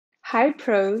Hi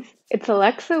pros, it's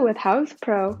Alexa with House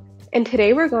Pro, and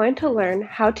today we're going to learn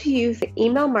how to use the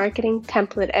email marketing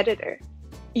template editor.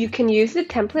 You can use the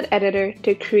template editor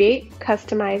to create,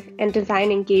 customize, and design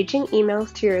engaging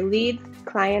emails to your leads,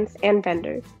 clients, and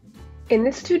vendors. In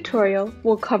this tutorial,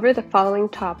 we'll cover the following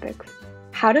topics: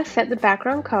 how to set the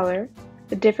background color,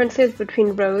 the differences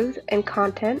between rows and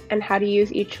content and how to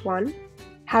use each one,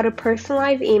 how to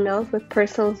personalize emails with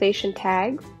personalization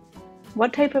tags,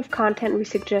 what type of content we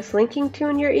suggest linking to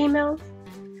in your emails,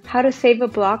 how to save a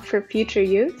block for future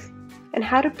use, and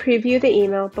how to preview the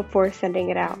email before sending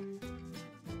it out.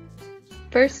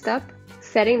 First up,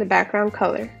 setting the background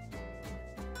color.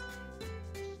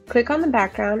 Click on the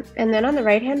background, and then on the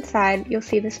right-hand side, you'll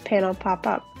see this panel pop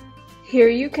up. Here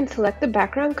you can select the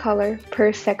background color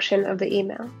per section of the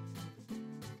email.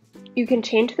 You can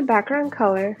change the background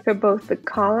color for both the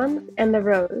columns and the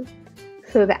rows,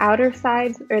 so the outer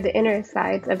sides or the inner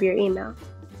sides of your email.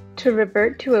 To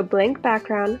revert to a blank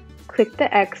background, click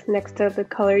the X next to the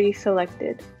color you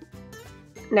selected.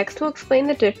 Next, we'll explain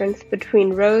the difference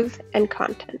between rows and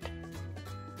content.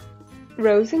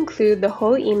 Rows include the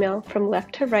whole email from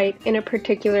left to right in a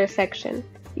particular section.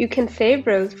 You can save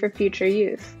rows for future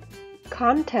use.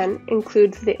 Content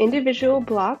includes the individual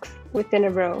blocks within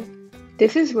a row.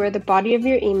 This is where the body of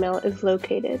your email is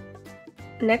located.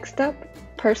 Next up,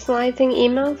 personalizing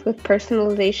emails with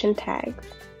personalization tags.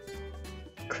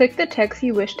 Click the text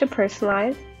you wish to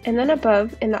personalize, and then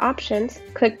above in the options,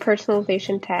 click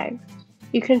personalization tags.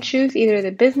 You can choose either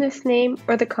the business name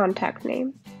or the contact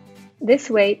name.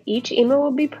 This way, each email will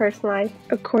be personalized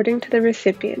according to the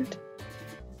recipient.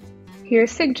 Here are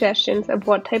suggestions of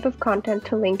what type of content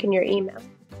to link in your email.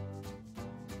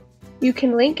 You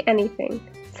can link anything,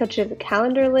 such as a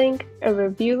calendar link, a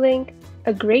review link.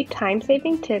 A great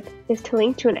time-saving tip is to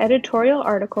link to an editorial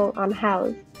article on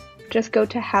Houzz. Just go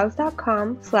to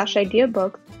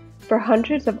houzz.com/ideabooks for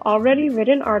hundreds of already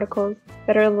written articles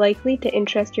that are likely to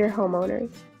interest your homeowners.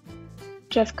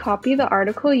 Just copy the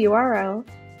article URL.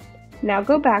 Now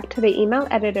go back to the email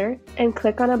editor and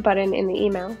click on a button in the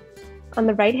email. On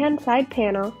the right-hand side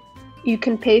panel, you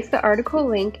can paste the article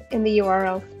link in the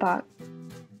URL spot.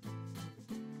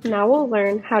 Now we'll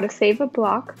learn how to save a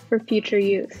block for future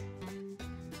use.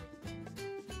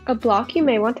 A block you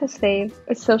may want to save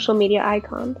is social media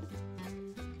icons.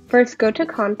 First, go to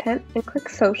Content and click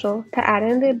Social to add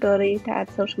in the ability to add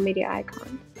social media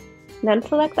icons. Then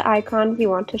select the icons you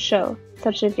want to show,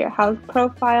 such as your Houzz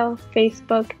profile,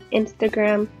 Facebook,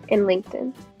 Instagram, and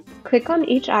LinkedIn. Click on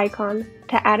each icon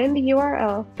to add in the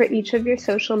URL for each of your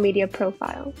social media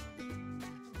profiles.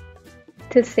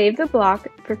 To save the block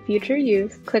for future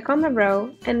use, click on the row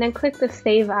and then click the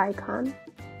Save icon.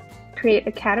 Create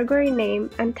a category name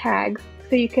and tags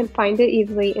so you can find it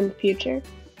easily in the future.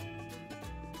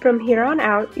 From here on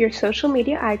out, your social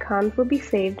media icons will be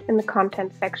saved in the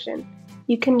content section.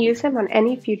 You can use them on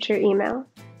any future email.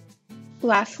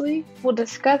 Lastly, we'll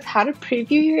discuss how to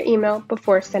preview your email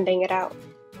before sending it out.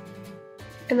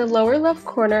 In the lower left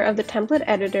corner of the template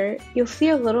editor, you'll see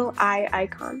a little eye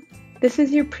icon. This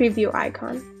is your preview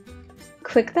icon.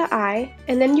 Click the eye,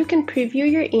 and then you can preview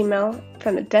your email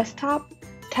from the desktop,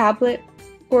 tablet,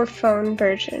 or phone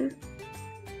version.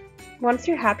 Once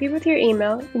you're happy with your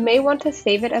email, you may want to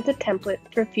save it as a template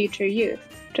for future use.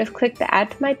 Just click the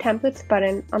Add to My Templates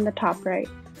button on the top right.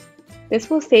 This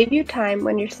will save you time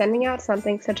when you're sending out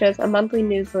something such as a monthly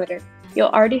newsletter. You'll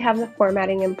already have the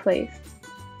formatting in place.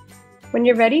 When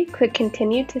you're ready, click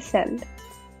Continue to Send.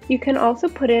 You can also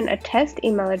put in a test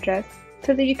email address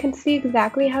so that you can see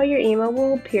exactly how your email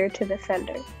will appear to the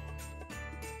sender.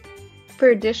 For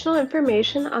additional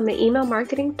information on the email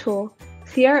marketing tool,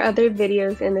 see our other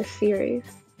videos in this series.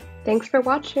 Thanks for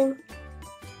watching!